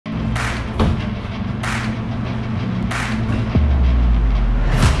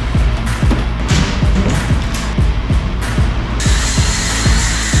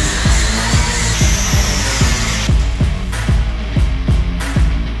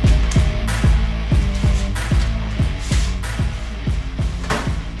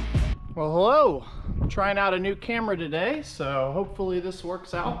trying out a new camera today, so hopefully this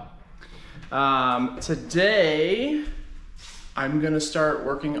works out. Today, I'm gonna start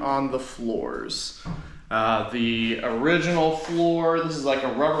working on the floors. The original floor, this is like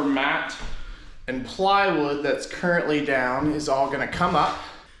a rubber mat and plywood that's currently down is all gonna come up.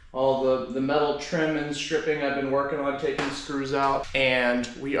 All the metal trim and stripping I've been working on, taking screws out, and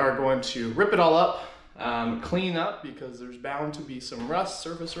we are going to rip it all up, clean up because there's bound to be some rust,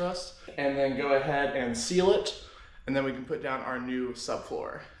 surface rust, and then go ahead and seal it, and then we can put down our new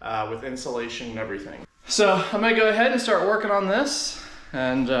subfloor with insulation and everything. So I'm gonna go ahead and start working on this,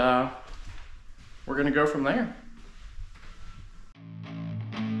 and we're gonna go from there.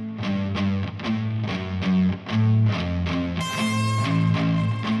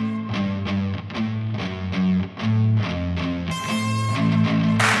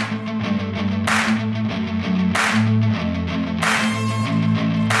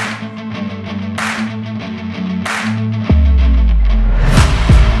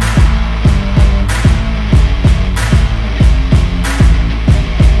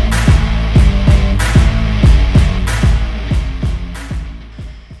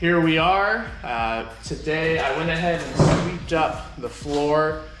 Here we are. Today I went ahead and sweeped up the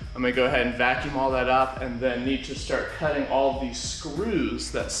floor. I'm gonna go ahead and vacuum all that up and then need to start cutting all these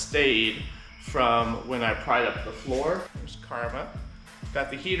screws that stayed from when I pried up the floor. There's Karma.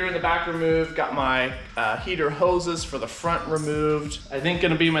 Got the heater in the back removed, got my heater hoses for the front removed. I think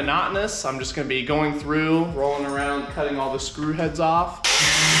gonna be monotonous. I'm just gonna be going through, rolling around, cutting all the screw heads off.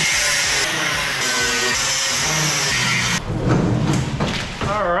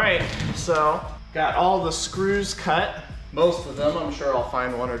 All right, so got all the screws cut, most of them. I'm sure I'll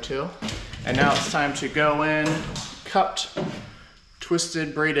find one or two. And now it's time to go in, cupped,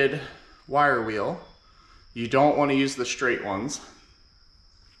 twisted, braided wire wheel. You don't want to use the straight ones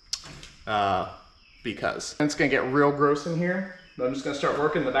because it's gonna get real gross in here. But I'm just gonna start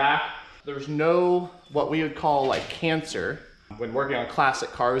working the back. There's no, what we would call like cancer. When working on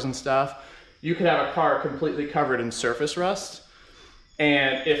classic cars and stuff, you could have a car completely covered in surface rust.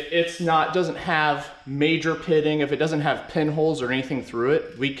 And if it's doesn't have major pitting, if it doesn't have pinholes or anything through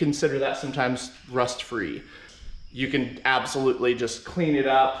it, we consider that sometimes rust-free. You can absolutely just clean it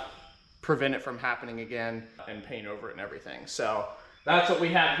up, prevent it from happening again, and paint over it and everything. So that's what we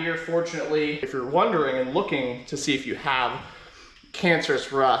have here. Fortunately, if you're wondering and looking to see if you have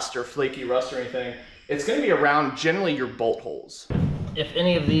cancerous rust or flaky rust or anything, it's gonna be around generally your bolt holes. If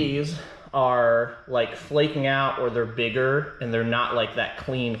any of these are like flaking out or they're bigger and they're not like that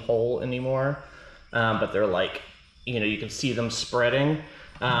clean hole anymore, but they're like, you know, you can see them spreading,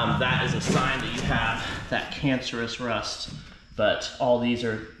 that is a sign that you have that cancerous rust. But all these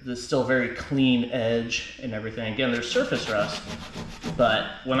are still very clean edge and everything. Again, there's surface rust, but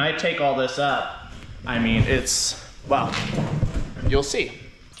when I take all this up, I mean, it's, well, you'll see.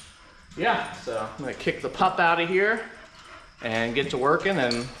 Yeah, so I'm gonna kick the pup out of here and get to working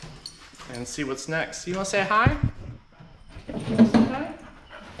and see what's next. You wanna say hi? You wanna say hi?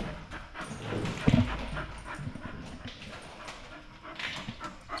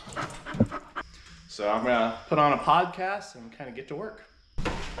 So I'm gonna put on a podcast and kind of get to work.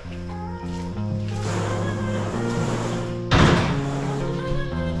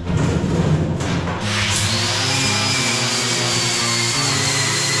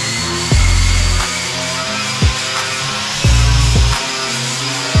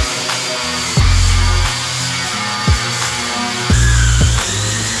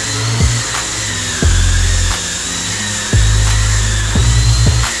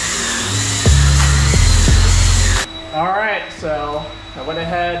 So I went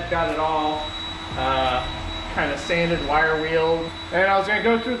ahead, got it all kind of sanded, wire wheeled, and I was gonna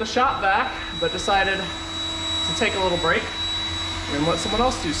go through the shop vac, but decided to take a little break and let someone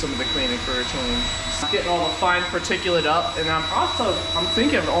else do some of the cleaning for a change. Just getting all the fine particulate up, and I'm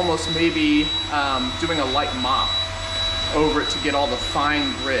thinking of almost maybe doing a light mop over it to get all the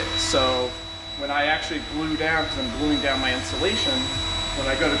fine grit. So when I actually glue down, because I'm gluing down my insulation, when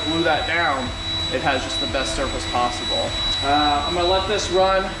I go to glue that down, it has just the best surface possible. I'm gonna let this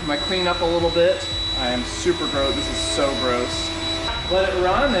run. I'm gonna clean up a little bit. I am super gross. This is so gross. Let it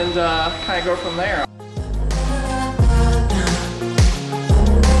run and kind of go from there.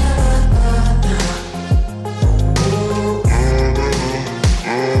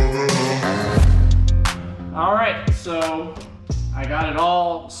 All right, so I got it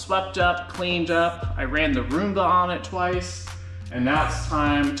all swept up, cleaned up. I ran the Roomba on it twice. And now it's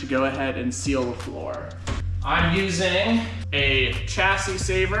time to go ahead and seal the floor. I'm using a chassis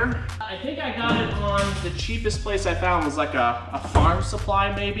saver. I think I got it on the cheapest place I found was like a farm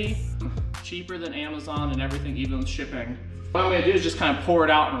supply maybe. cheaper than Amazon and everything, even with shipping. What I'm gonna do is just kind of pour it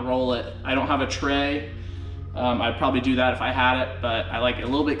out and roll it. I don't have a tray. I'd probably do that if I had it, but I like it a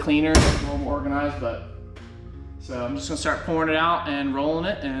little bit cleaner, a little more organized. So I'm just gonna start pouring it out and rolling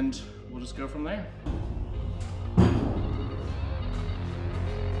it, and we'll just go from there.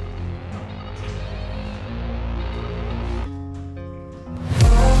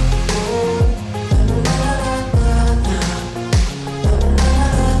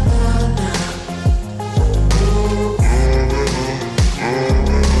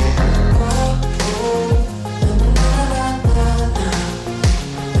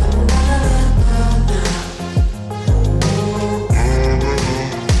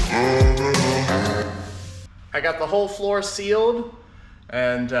 I got the whole floor sealed,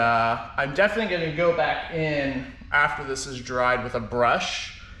 and I'm definitely gonna go back in after this is dried with a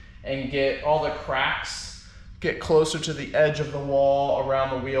brush and get all the cracks, get closer to the edge of the wall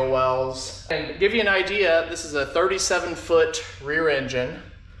around the wheel wells. And to give you an idea, this is a 37-foot rear engine,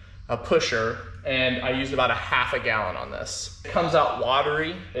 a pusher, and I used about a half a gallon on this. It comes out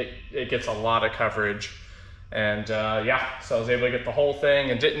watery, it gets a lot of coverage. And yeah, so I was able to get the whole thing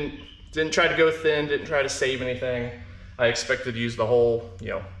and didn't try to go thin, didn't try to save anything. I expected to use the whole,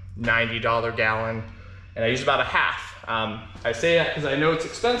 $90 gallon, and I used about a half. I say that because I know it's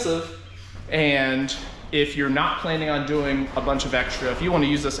expensive, and if you're not planning on doing a bunch of extra, if you want to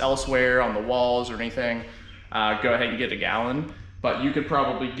use this elsewhere on the walls or anything, go ahead and get a gallon, but you could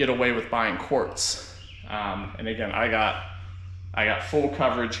probably get away with buying quarts. And again, I got full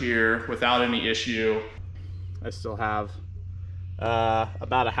coverage here without any issue. I still have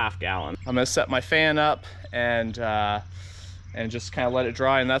about a half gallon. I'm gonna set my fan up and just kind of let it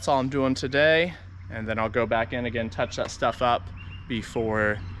dry, and that's all I'm doing today. And then I'll go back in again, touch that stuff up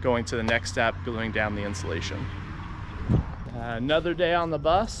before going to the next step, gluing down the insulation. Another day on the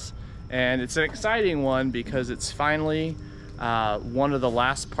bus, and it's an exciting one because it's finally one of the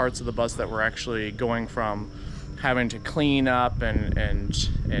last parts of the bus that we're actually going from having to clean up and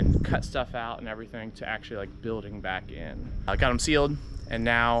cut stuff out and everything to actually like building back in. I got them sealed, and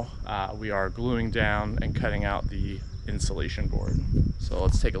now we are gluing down and cutting out the insulation board. So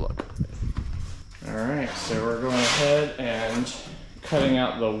let's take a look. All right, so we're going ahead and cutting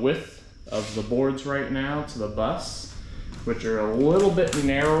out the width of the boards right now to the bus, which are a little bit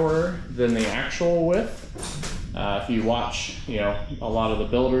narrower than the actual width. If you watch, a lot of the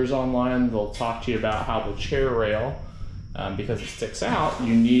builders online, they'll talk to you about how the chair rail, because it sticks out,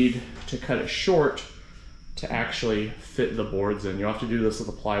 you need to cut it short to actually fit the boards in. You'll have to do this with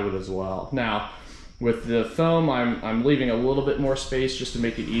the plywood as well. Now, with the foam, I'm leaving a little bit more space just to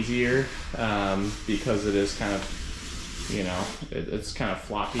make it easier, because it is kind of, it's kind of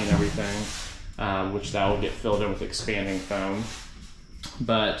floppy and everything, which that will get filled in with expanding foam.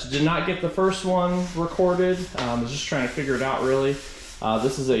 But did not get the first one recorded. I was just trying to figure it out really.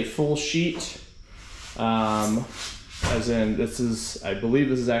 This is a full sheet, as in this is, I believe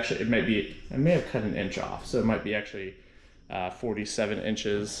this is actually, I may have cut an inch off, so it might be actually 47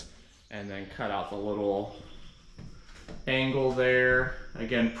 inches, and then cut out the little angle there.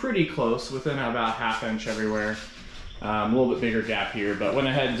 Again, pretty close, within about ½ inch everywhere. A little bit bigger gap here, but went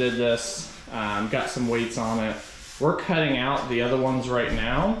ahead and did this, got some weights on it. We're cutting out the other ones right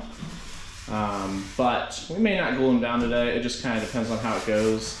now, but we may not glue them down today. It just kind of depends on how it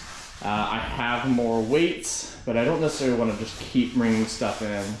goes. I have more weights, but I don't necessarily want to just keep bringing stuff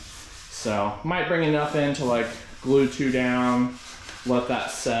in. So might bring enough in to like glue 2 down, let that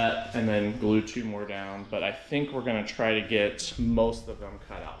set, and then glue 2 more down. But I think we're gonna try to get most of them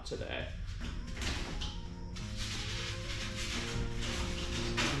cut out today.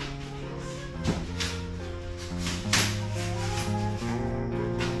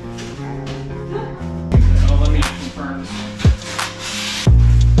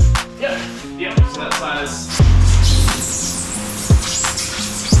 Yep, so that size.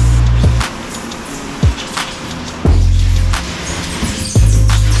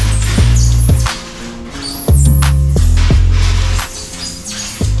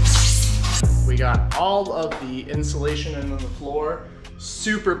 We got all of the insulation in the floor.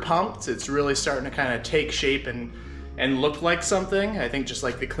 Super pumped. It's really starting to kind of take shape and look like something. I think just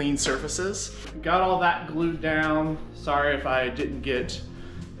like the clean surfaces. Got all that glued down. Sorry if I didn't get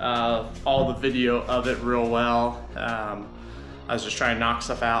all the video of it real well. I was just trying to knock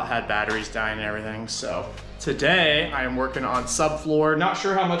stuff out, had batteries dying and everything. So today I am working on subfloor. Not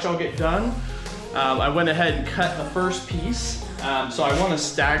sure how much I'll get done. I went ahead and cut the first piece. So I want to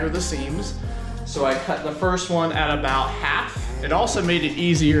stagger the seams. So I cut the first one at about half. It also made it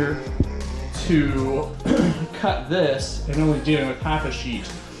easier to cut this and only dealing with half a sheet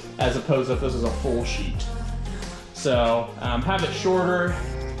as opposed to if this is a full sheet. So have it shorter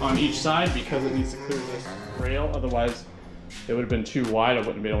on each side because it needs to clear this rail, otherwise it would have been too wide, I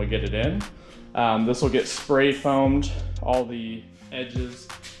wouldn't be able to get it in. This will get spray foamed, all the edges.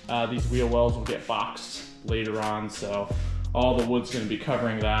 These wheel wells will get boxed later on, so all the wood's gonna be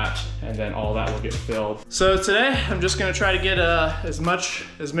covering that, and then all that will get filled. So today, I'm just gonna try to get as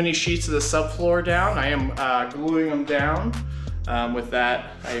many sheets of the subfloor down. I am gluing them down. With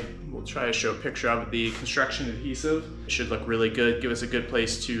that, I will try to show a picture of the construction adhesive. It should look really good, give us a good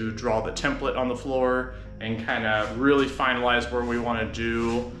place to draw the template on the floor and kind of really finalize where we wanna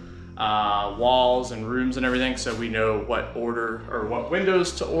do walls and rooms and everything, so we know what order or what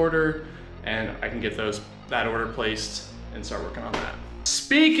windows to order, and I can get that order placed and start working on that.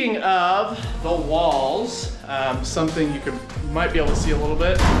 Speaking of the walls, something you might be able to see a little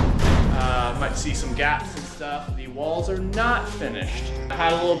bit, might see some gaps and stuff. The walls are not finished. I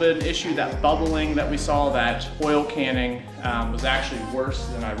had a little bit of an issue, that bubbling that we saw, that oil canning was actually worse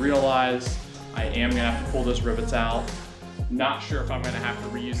than I realized. I am gonna have to pull those rivets out. Not sure if I'm gonna have to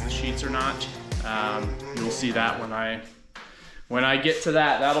reuse the sheets or not. You'll see that when I get to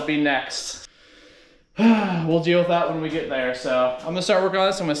that. That'll be next. We'll deal with that when we get there. So I'm gonna start working on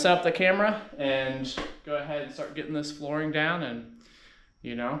this. I'm gonna set up the camera and go ahead and start getting this flooring down, and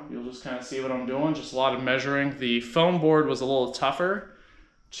you know, you'll just kind of see what I'm doing. Just a lot of measuring. The foam board was a little tougher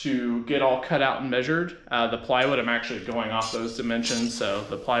to get all cut out and measured. The plywood, I'm actually going off those dimensions, so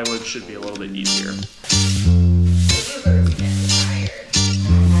the plywood should be a little bit easier.